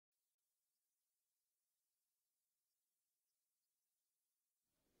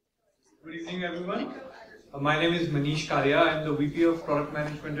Good evening, everyone. My name is Manish Karya. I'm the VP of Product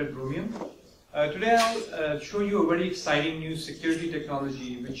Management at Bromium. Today I'll show you a very exciting new security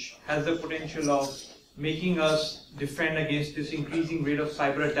technology which has the potential of making us defend against this increasing rate of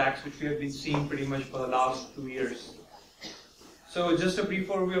cyber attacks which we have been seeing pretty much for the last 2 years. So just a brief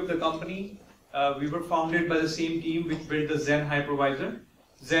overview of the company. We were founded by the same team which built the Zen hypervisor.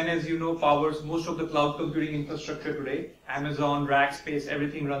 Zen, as you know, powers most of the cloud computing infrastructure today. Amazon, Rackspace,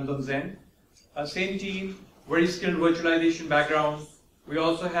 everything runs on Zen. Same team, very skilled virtualization background. We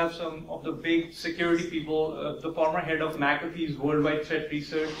also have some of the big security people. The former head of McAfee's Worldwide Threat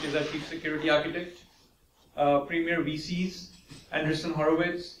Research is our chief security architect. Premier VCs, Andreessen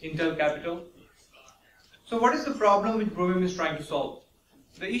Horowitz, Intel Capital. So what is the problem which Bromium is trying to solve?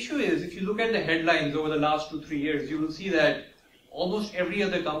 The issue is, if you look at the headlines over the last 2-3 years, you will see that almost every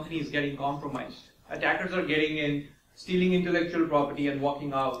other company is getting compromised. Attackers are getting in, stealing intellectual property and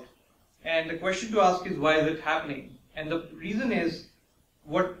walking out. And the question to ask is, why is it happening? And the reason is,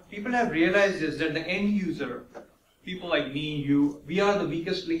 what people have realized is that the end user, people like me, you, we are the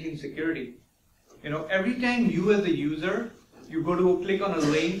weakest link in security. You know, every time you as a user, you go to click on a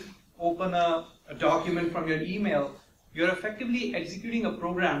link, open a document from your email, you're effectively executing a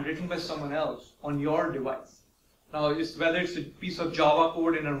program written by someone else on your device. Now, whether it's a piece of Java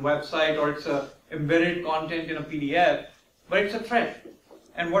code in a website or it's a embedded content in a PDF, but it's a threat.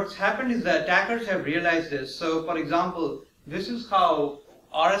 And what's happened is that attackers have realized this. So, for example, this is how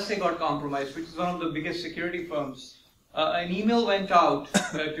RSA got compromised, which is one of the biggest security firms. An email went out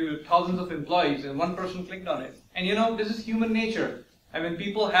to thousands of employees and one person clicked on it. And you know, this is human nature. I mean,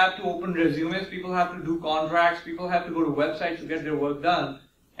 people have to open resumes, people have to do contracts, people have to go to websites to get their work done.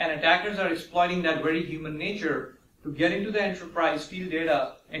 And attackers are exploiting that very human nature to get into the enterprise, steal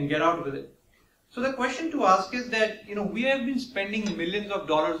data, and get out with it. So the question to ask is that, you know, we have been spending millions of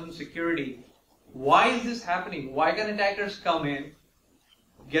dollars on security. Why is this happening? Why can attackers come in,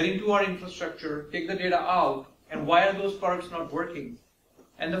 get into our infrastructure, take the data out, and why are those products not working?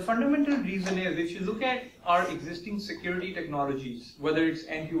 And the fundamental reason is, if you look at our existing security technologies, whether it's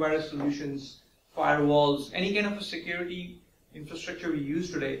antivirus solutions, firewalls, any kind of a security infrastructure we use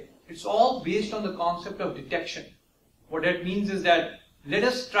today, it's all based on the concept of detection. What that means is that let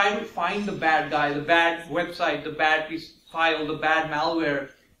us try to find the bad guy, the bad website, the bad piece file, the bad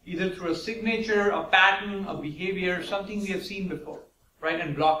malware, either through a signature, a pattern, a behavior, something we have seen before, right,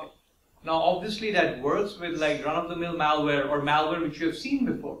 and block it. Now, obviously, that works with like run-of-the-mill malware or malware which you have seen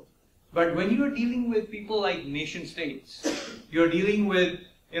before. But when you are dealing with people like nation states, you're dealing with,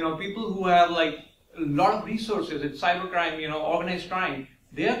 you know, people who have like a lot of resources in cybercrime, you know, organized crime,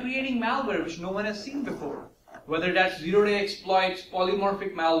 they are creating malware which no one has seen before. Whether that's zero-day exploits,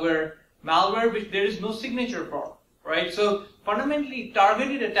 polymorphic malware, malware which there is no signature for, right? So fundamentally,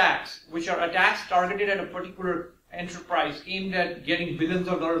 targeted attacks, which are attacks targeted at a particular enterprise aimed at getting billions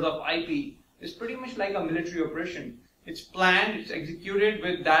of dollars of IP, is pretty much like a military operation. It's planned, it's executed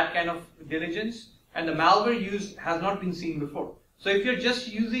with that kind of diligence, and the malware used has not been seen before. So if you're just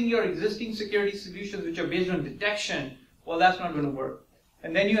using your existing security solutions which are based on detection, well, that's not going to work.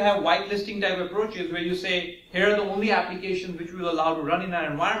 And then you have whitelisting type approaches where you say, here are the only applications which we will allow to run in our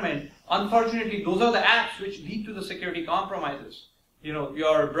environment. Unfortunately, those are the apps which lead to the security compromises. You know,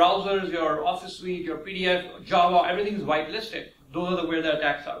 your browsers, your Office suite, your PDF, Java, everything is whitelisted. Those are where the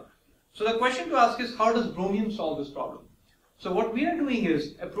attacks are. So the question to ask is, how does Bromium solve this problem? So what we are doing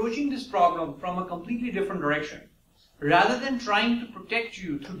is approaching this problem from a completely different direction. Rather than trying to protect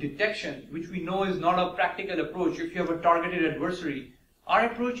you through detection, which we know is not a practical approach if you have a targeted adversary, our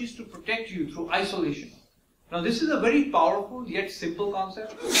approach is to protect you through isolation. Now this is a very powerful yet simple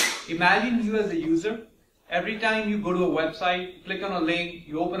concept. Imagine you as a user, every time you go to a website, click on a link,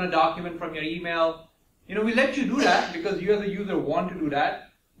 you open a document from your email, you know, we let you do that because you as a user want to do that,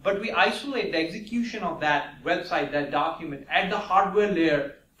 but we isolate the execution of that website, that document at the hardware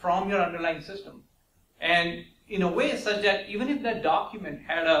layer from your underlying system. And in a way such that even if that document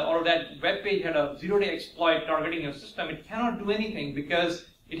had or that web page had a zero-day exploit targeting your system, it cannot do anything because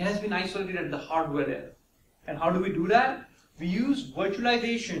it has been isolated at the hardware layer. And how do we do that? We use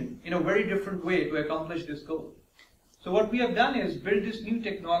virtualization in a very different way to accomplish this goal. So what we have done is build this new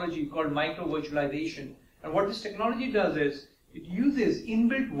technology called micro-virtualization. And what this technology does is it uses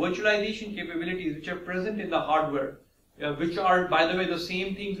inbuilt virtualization capabilities which are present in the hardware, which are, by the way, the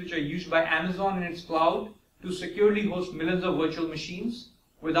same things which are used by Amazon in its cloud to securely host millions of virtual machines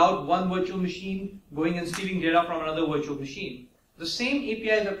without one virtual machine going and stealing data from another virtual machine. The same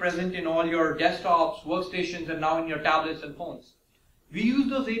APIs are present in all your desktops, workstations, and now in your tablets and phones. We use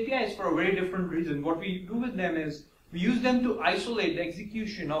those APIs for a very different reason. What we do with them is We use them to isolate the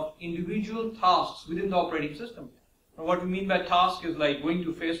execution of individual tasks within the operating system. And what we mean by task is like going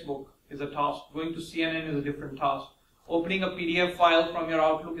to Facebook is a task, going to CNN is a different task, opening a PDF file from your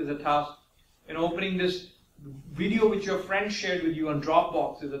Outlook is a task, and opening this video which your friend shared with you on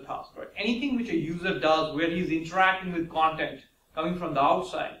Dropbox is a task, right? Anything which a user does where he's interacting with content coming from the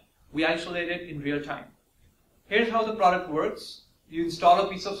outside, we isolate it in real time. Here's how the product works. You install a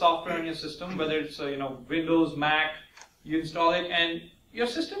piece of software on your system, whether it's Windows, Mac, you install it and your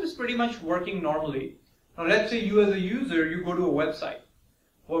system is pretty much working normally. Now let's say you as a user, you go to a website.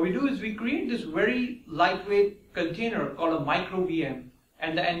 What we do is we create this very lightweight container called a micro-VM,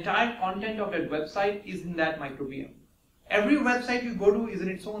 and the entire content of that website is in that micro-VM. Every website you go to is in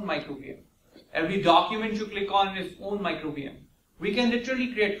its own micro-VM. Every document you click on is its own micro-VM. We can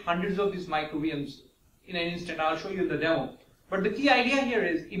literally create hundreds of these micro-VMs in an instant. I'll show you the demo. But the key idea here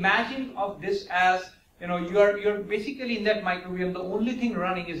is, imagine of this as, you're basically in that micro-VM, the only thing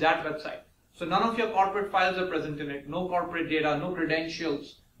running is that website. So none of your corporate files are present in it, no corporate data, no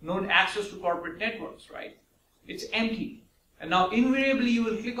credentials, no access to corporate networks, right? It's empty. And now invariably you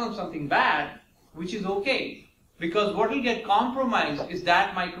will click on something bad, which is okay, because what will get compromised is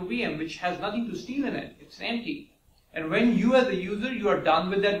that micro-VM which has nothing to steal in it. It's empty. And when you as a user, you are done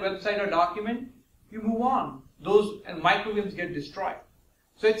with that website or document, you move on. Those micro-VMs get destroyed.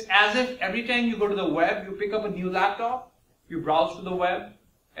 So it's as if every time you go to the web, you pick up a new laptop, you browse to the web,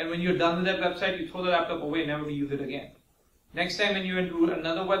 and when you're done with that website, you throw the laptop away and never use it again. Next time when you went to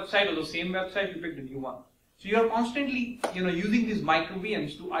another website or the same website, you picked a new one. So you're constantly, using these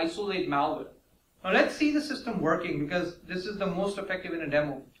micro-VMs to isolate malware. Now let's see the system working, because this is the most effective in a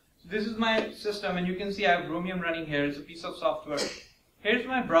demo. So this is my system, and you can see I have Bromium running here. It's a piece of software. Here's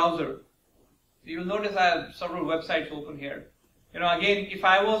my browser. So you'll notice I have several websites open here. Again, if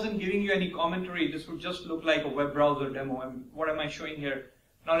I wasn't giving you any commentary, this would just look like a web browser demo. And what am I showing here?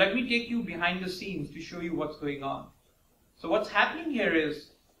 Now let me take you behind the scenes to show you what's going on. So what's happening here is,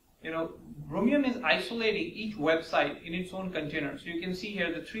 Bromium is isolating each website in its own container. So you can see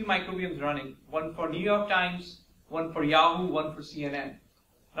here the 3 micro-VMs running, one for New York Times, one for Yahoo, one for CNN.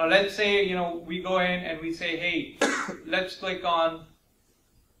 Now let's say, we go in and we say, hey, let's go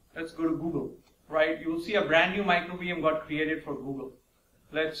to Google, right? You will see a brand new micro-VM got created for Google.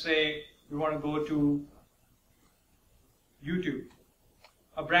 Let's say we want to go to YouTube.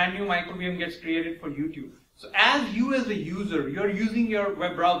 A brand new micro-VM gets created for YouTube. So as you as a user, you're using your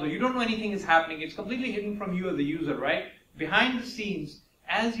web browser, you don't know anything is happening. It's completely hidden from you as a user, right? Behind the scenes,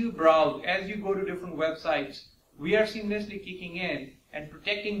 as you browse, as you go to different websites, we are seamlessly kicking in and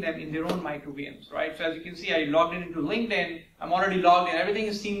protecting them in their own micro-VMs, right? So as you can see, I logged in into LinkedIn. I'm already logged in. Everything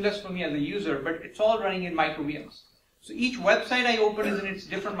is seamless for me as a user, but it's all running in micro-VMs. So each website I open is in its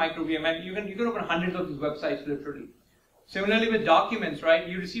different micro-VM, and you can open hundreds of these websites literally. Similarly with documents, right?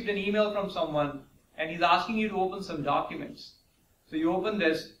 You received an email from someone, and he's asking you to open some documents. So you open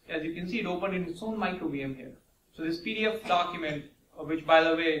this. As you can see, it opened in its own micro-VM here. So this PDF document, which by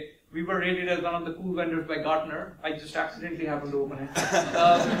the way, we were rated as one of the cool vendors by Gartner. I just accidentally happened to open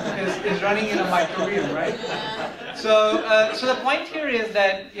it. Is running in a micro-VM, right? So the point here is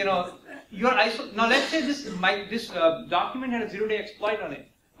that now let's say this document had a 0-day exploit on it.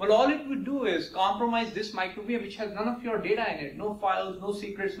 Well, all it would do is compromise this micro-VM, which has none of your data in it, no files, no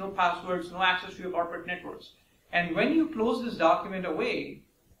secrets, no passwords, no access to your corporate networks. And when you close this document away,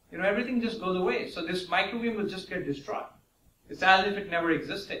 everything just goes away. So this micro-VM will just get destroyed. It's as if it never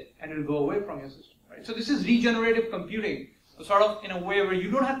existed, and it will go away from your system, right? So this is regenerative computing, sort of in a way where you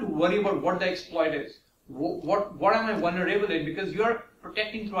don't have to worry about what the exploit is. What am I vulnerable in? Because you are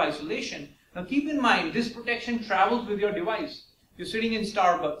protecting through isolation. Now keep in mind, this protection travels with your device. You're sitting in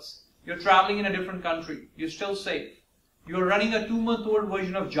Starbucks. You're traveling in a different country. You're still safe. You're running a 2-month-old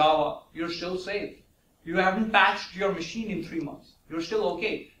version of Java. You're still safe. You haven't patched your machine in 3 months. You're still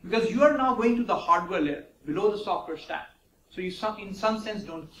okay. Because you are now going to the hardware layer, below the software stack. So you, in some sense,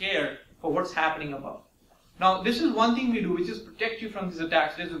 don't care for what's happening above. Now, this is one thing we do, which is protect you from these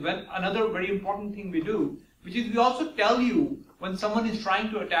attacks. There's another very important thing we do, which is we also tell you when someone is trying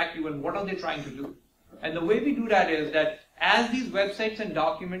to attack you and what are they trying to do. And the way we do that is that as these websites and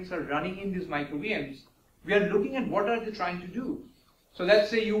documents are running in these micro-VMs, we are looking at what are they trying to do. So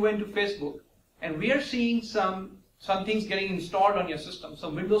let's say you went to Facebook, and we are seeing some things getting installed on your system,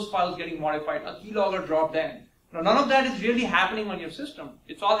 some Windows files getting modified, a keylogger dropped in. Now, none of that is really happening on your system.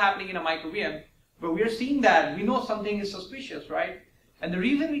 It's all happening in a micro-VM, but we are seeing that. We know something is suspicious, right? And the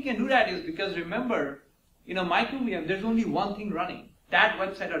reason we can do that is because, remember, in a micro-VM, there's only one thing running, that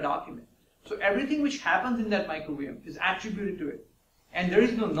website or document. So everything which happens in that micro-VM is attributed to it. And there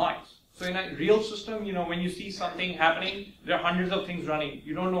is no noise. So in a real system, when you see something happening, there are hundreds of things running.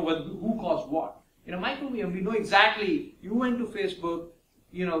 You don't know who caused what. In a micro-VM, we know exactly, you went to Facebook,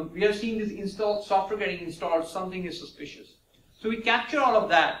 we are seeing this software getting installed, something is suspicious. So we capture all of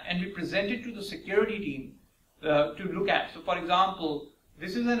that and we present it to the security team to look at. So for example,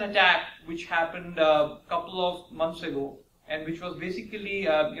 this is an attack which happened a couple of months ago and which was basically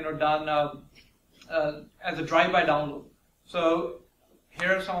done as a drive-by download. So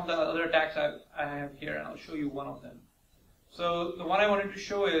here are some of the other attacks I have here, and I'll show you one of them. So the one I wanted to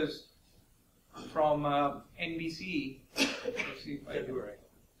show is from NBC. Let's see if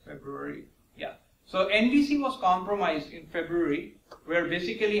February. Yeah. So NBC was compromised in February, where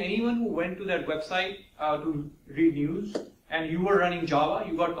basically anyone who went to that website to read news and you were running Java,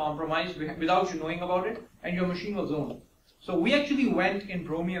 you got compromised without you knowing about it, and your machine was owned. So we actually went in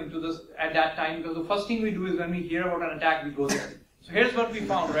Bromium to this at that time, because the first thing we do is when we hear about an attack, we go there. So here's what we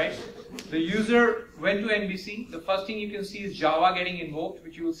found, right? The user went to NBC. The first thing you can see is Java getting invoked,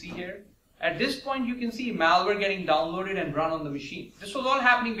 which you will see here. At this point, you can see malware getting downloaded and run on the machine. This was all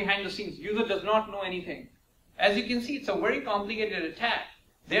happening behind the scenes. User does not know anything. As you can see, it's a very complicated attack.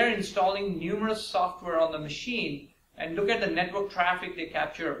 They're installing numerous software on the machine, and look at the network traffic they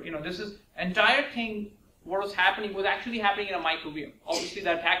capture. This is entire thing. What was actually happening in a micro-VM. Obviously,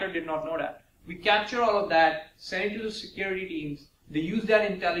 the attacker did not know that. We capture all of that, send it to the security teams. They use that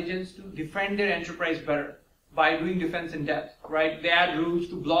intelligence to defend their enterprise better by doing defense in depth, right? They add rules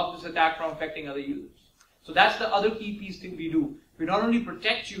to block this attack from affecting other users. So that's the other key piece that we do. We not only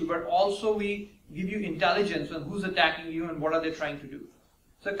protect you, but also we give you intelligence on who's attacking you and what are they trying to do.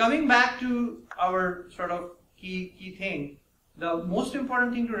 So coming back to our sort of key thing, the most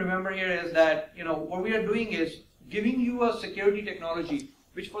important thing to remember here is that, what we are doing is giving you a security technology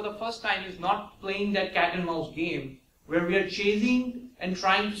which for the first time is not playing that cat and mouse game where we are chasing and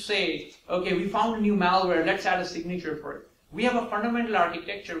trying to say, okay, we found a new malware, let's add a signature for it. We have a fundamental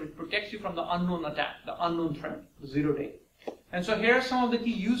architecture which protects you from the unknown attack, the unknown threat, the 0-day. And so here are some of the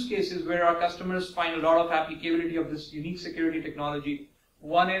key use cases where our customers find a lot of applicability of this unique security technology.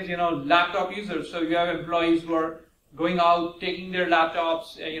 One is, laptop users. So you have employees who are going out, taking their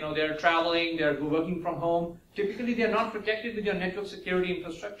laptops, they're traveling, they're working from home. Typically, they're not protected with your network security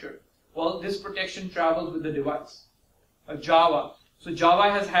infrastructure. Well, this protection travels with the device. Java. So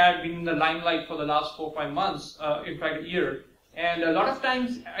Java has been in the limelight for the last 4 or 5 months, in fact a year. And a lot of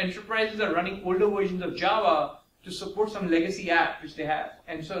times enterprises are running older versions of Java to support some legacy app which they have.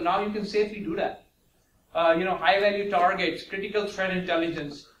 And so now you can safely do that. High value targets, critical threat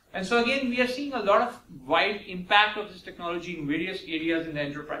intelligence. And so again, we are seeing a lot of wide impact of this technology in various areas in the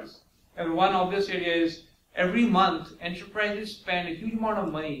enterprise. And one obvious area is every month enterprises spend a huge amount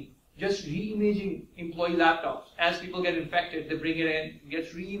of money just re-imaging employee laptops. As people get infected, they bring it in,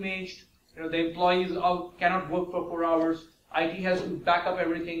 gets re-imaged. The employee is out, cannot work for 4 hours. IT has to back up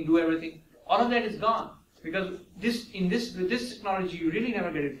everything, do everything. All of that is gone because with this technology, you really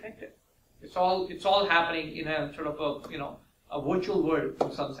never get infected. It's all happening in a sort of a virtual world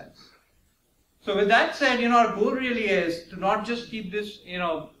in some sense. So with that said, our goal really is to not just keep this,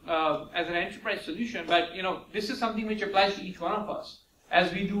 as an enterprise solution, but this is something which applies to each one of us.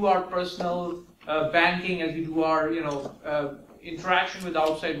 As we do our personal banking, as we do our interaction with the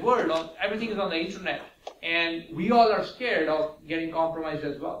outside world, everything is on the internet, and we all are scared of getting compromised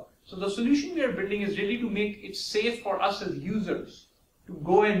as well. So the solution we are building is really to make it safe for us as users to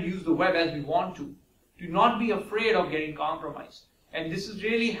go and use the web as we want to not be afraid of getting compromised. And this is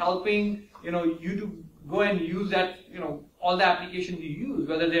really helping you to go and use that all the applications you use,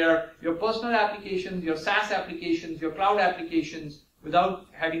 whether they are your personal applications, your SaaS applications, your cloud applications, without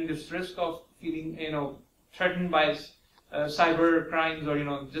having this risk of feeling threatened by cyber crimes or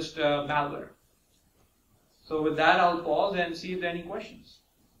just malware. So with that, I'll pause and see if there are any questions.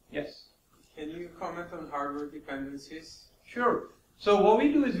 Yes. Can you comment on hardware dependencies? Sure. So what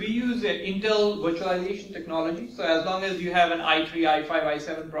we do is we use Intel virtualization technology. So as long as you have an i3, i5,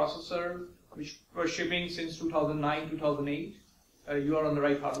 i7 processor, which were shipping since 2009, 2008, you are on the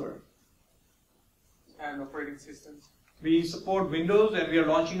right hardware. And operating systems? We support Windows, and we are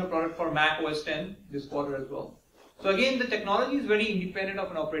launching a product for Mac OS X this quarter as well. So again, the technology is very independent of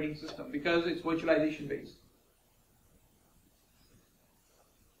an operating system because it's virtualization based.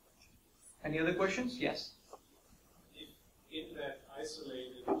 Any other questions? Yes. If in that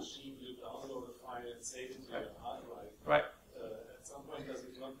isolated machine you download a file and save it to your hard drive, right. At some point does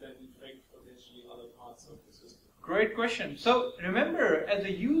it not then infect potentially other parts of the system? Great question. So remember, as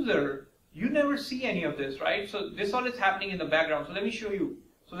a user, you never see any of this, right? So this all is happening in the background. So let me show you.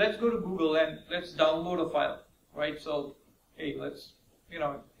 So let's go to Google and let's download a file, right? So hey, let's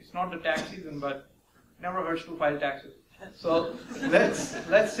it's not the tax season, but never hurts to file taxes. So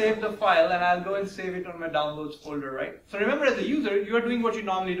let's save the file, and I'll go and save it on my downloads folder, right? So remember, as a user, you are doing what you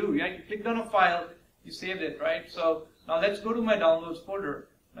normally do, right? You clicked on a file, you saved it, right? So now let's go to my downloads folder.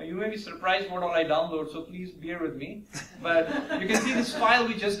 Now you may be surprised what all I download, so please bear with me. But you can see this file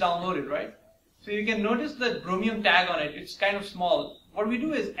we just downloaded, right? So you can notice the Bromium tag on it. It's kind of small. What we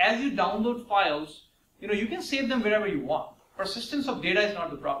do is, as you download files, you can save them wherever you want. Persistence of data is not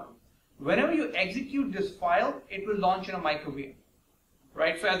the problem. Whenever you execute this file, it will launch in a micro-VM,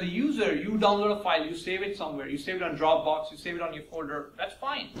 right? So as a user, you download a file, you save it somewhere, you save it on Dropbox, you save it on your folder, that's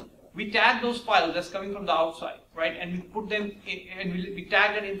fine. We tag those files that's coming from the outside, right? And we put them in, and we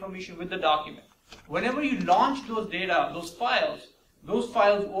tag that information with the document. Whenever you launch those data, those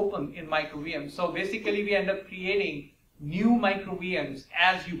files open in micro-VM. So basically, we end up creating new micro-VMs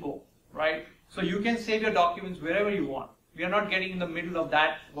as you go, right? So you can save your documents wherever you want. We are not getting in the middle of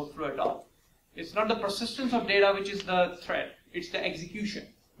that workflow at all. It's not the persistence of data which is the threat. It's the execution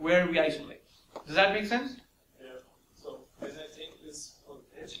where we isolate. Does that make sense? Yeah. So when I take this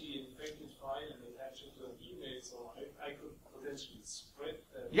potentially infected file and attach it to an email, so I could potentially spread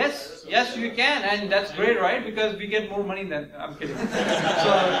that. Yes, you can, and that's great, right? Because we get more money than, I'm kidding.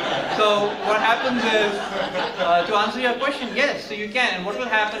 So what happens is, to answer your question, yes, so you can. And what will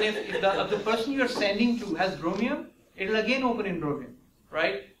happen if the person you're sending to has Bromium, it'll again open in Bromium,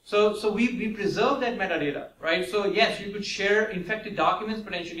 right? So we preserve that metadata, right? So yes, you could share infected documents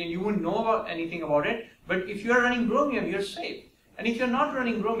potentially, and you wouldn't know anything about it. But if you are running Bromium, you're safe. And if you're not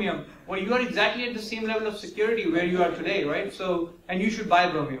running Bromium, well, you are exactly at the same level of security where you are today, right? So, and you should buy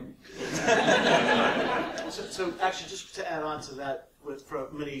Bromium. So actually, just to add on to that, for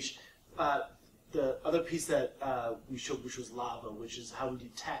Manish, the other piece that we showed, which was Lava, which is how we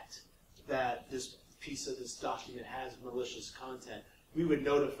detect that this piece of this document has malicious content, we would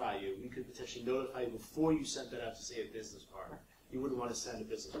notify you. We could potentially notify you before you sent that out to, say, a business partner. You wouldn't want to send a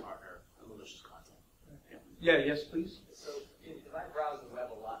business partner a malicious content. Yeah, yes, please. So if I browse the web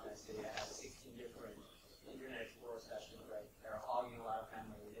a lot, and I say I have 16 different Internet Explorer sessions, right, that are hogging a lot of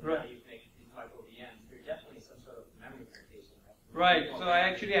memory, and now you think these micro-VMs, there's definitely some sort of memory rotation, right? Right, so I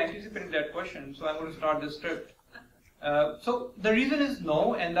actually anticipated that question, so I'm going to start this script. So the reason is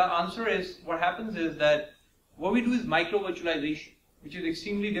no, and the answer is, what happens is that what we do is micro-virtualization, which is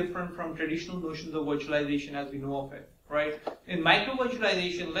extremely different from traditional notions of virtualization as we know of it, right? In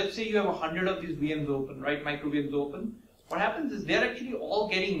micro-virtualization, let's say you have 100 of these VMs open, right, micro-VMs open. What happens is they're actually all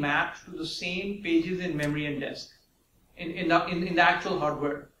getting mapped to the same pages in memory and disk, in the actual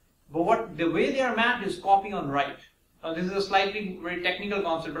hardware. But the way they are mapped is copy on write. Now this is a slightly very technical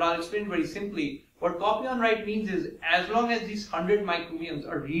concept, but I'll explain very simply. What copy on write means is, as long as these 100 micro-VMs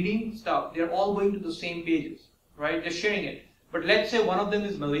are reading stuff, they're all going to the same pages, right? They're sharing it. But let's say one of them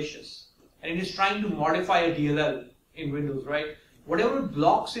is malicious, and it is trying to modify a DLL in Windows, right? Whatever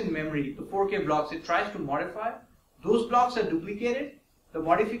blocks in memory, the 4K blocks, it tries to modify, those blocks are duplicated, the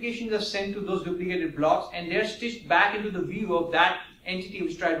modifications are sent to those duplicated blocks, and they're stitched back into the view of that entity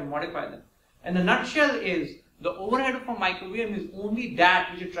which tried to modify them. And the nutshell is, the overhead of a micro-VM is only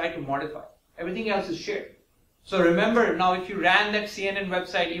that which it tried to modify. Everything else is shared. So remember, now if you ran that CNN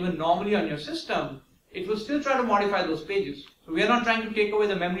website even normally on your system, it will still try to modify those pages. So we are not trying to take away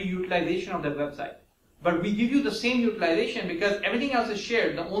the memory utilization of that website. But we give you the same utilization because everything else is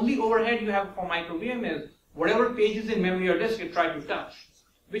shared. The only overhead you have for micro-VM is whatever pages in memory or disk it tried to touch,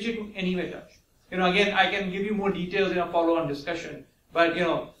 which it can anyway touch. Again, I can give you more details in a follow-on discussion. But,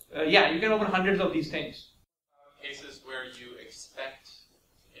 yeah, you can open hundreds of these things. Cases where you expect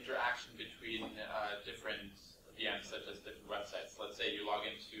interaction between different VMs, such as different websites. Let's say you log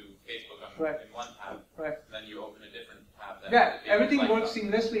into Facebook in one tab, and then you open a different tab. Yeah, everything works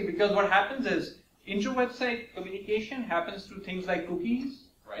seamlessly because what happens is inter-website communication happens through things like cookies,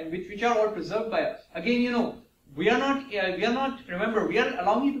 and which are all preserved by us. Again, we are not. Remember, we are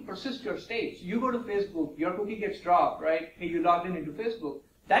allowing you to persist your state. So you go to Facebook, your cookie gets dropped, right? Hey, you logged into Facebook.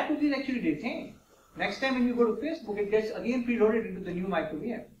 That cookie is actually detained. Next time when you go to Facebook, it gets again preloaded into the new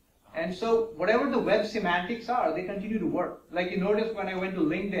micro-VM. And so whatever the web semantics are, they continue to work. Like you notice when I went to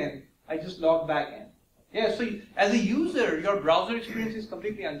LinkedIn, I just logged back in. Yeah, so as a user, your browser experience is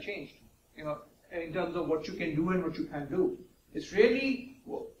completely unchanged, in terms of what you can do and what you can't do. It's really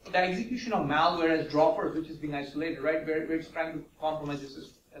the execution of malware as droppers, which is being isolated, right? Where it's trying to compromise the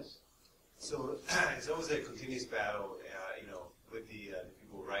system. Yes. So it's almost a continuous battle, with the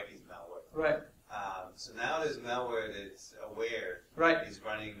people who write these malware. Right. So now there's malware that's aware is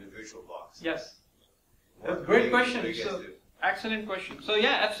running in VirtualBox. Yes. That's a great question. So, excellent question. So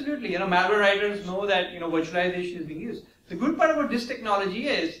yeah, absolutely. Malware writers know that virtualization is being used. The good part about this technology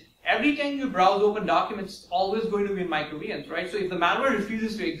is every time you browse open documents, it's always going to be in micro-VMs, right? So if the malware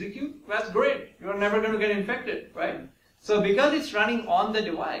refuses to execute, that's great. You're never going to get infected, right? So because it's running on the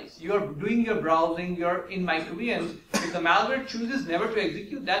device, you're doing your browsing, you're in micro-VMs. If the malware chooses never to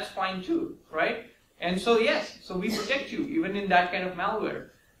execute, that's fine too, right? And so yes, so we protect you even in that kind of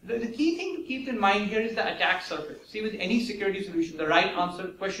malware. The key thing to keep in mind here is the attack surface. See, with any security solution, the right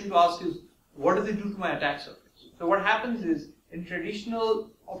question to ask is, what does it do to my attack surface? So what happens is, in traditional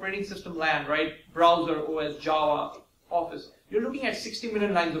operating system land, right, browser, OS, Java, Office, you're looking at 60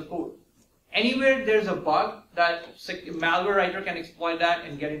 million lines of code. Anywhere there's a bug, that malware writer can exploit that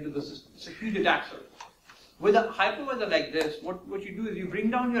and get into the system. It's a huge attack surface. With a hypervisor like this, what you do is you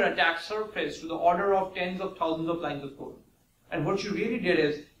bring down your attack surface to the order of tens of thousands of lines of code. And what you really did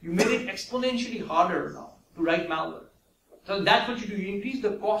is, you made it exponentially harder now to write malware. So that's what you do. You increase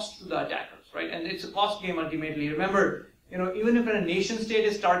the cost to the attackers, right? And it's a cost game ultimately. Remember, even if a nation state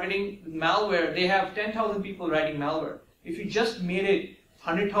is targeting malware, they have 10,000 people writing malware. If you just made it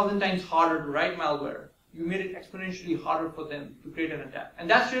 100,000 times harder to write malware, you made it exponentially harder for them to create an attack. And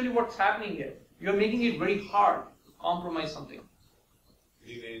that's really what's happening here. You're making it very hard to compromise something.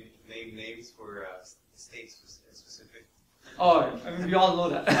 Do you name names for states specific? Oh, I mean, we all know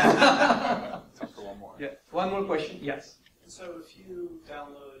that. Time for one more. Yeah. One more question. Yes. So if you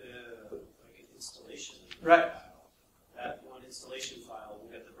download like an installation Right. file, that one installation file will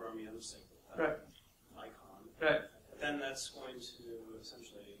get the Bromium Right. icon. Right. Then that's going to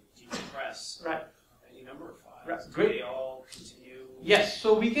essentially decompress Right. any number of files. Right. Do Great. they all continue? Yes.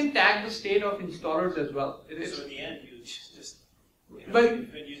 So we can tag the state of installers as well. It is. So in the end, you just But-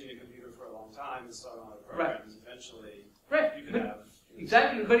 you've been using a computer for a long time, installing a lot of programs. Eventually, Right. you could But- have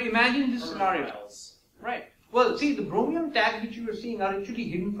exactly. But imagine this kernel scenario. files. Right. Well, see, the Bromium tags which you are seeing are actually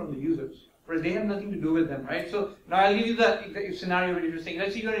hidden from the users. Right? They have nothing to do with them, right? So now I'll give you the scenario where you're saying,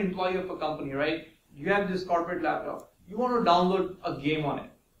 let's say you're an employee of a company, right? You have this corporate laptop. You want to download a game on it,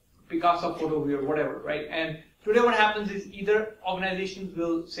 Picasso Photo or whatever, right? And today what happens is either organizations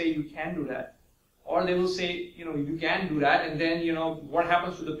will say you can do that, or they will say, you can do that, and then, what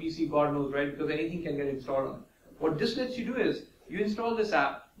happens to the PC, God knows, right? Because anything can get installed on it. What this lets you do is, you install this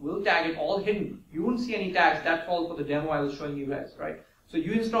app, we'll tag it all hidden. You won't see any tags. That fall for the demo I was showing you guys, right? So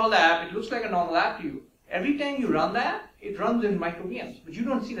you install the app, it looks like a normal app to you. Every time you run the app, it runs in micro-VMs, but you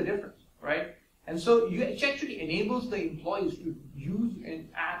don't see the difference, right? And so it actually enables the employees to use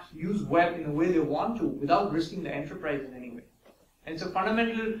apps, use web in the way they want to without risking the enterprise in any way. And it's a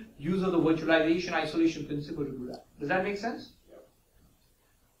fundamental use of the virtualization isolation principle to do that. Does that make sense? Yep.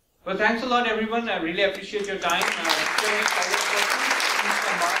 Well, thanks a lot, everyone. I really appreciate your time. Please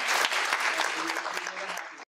come back.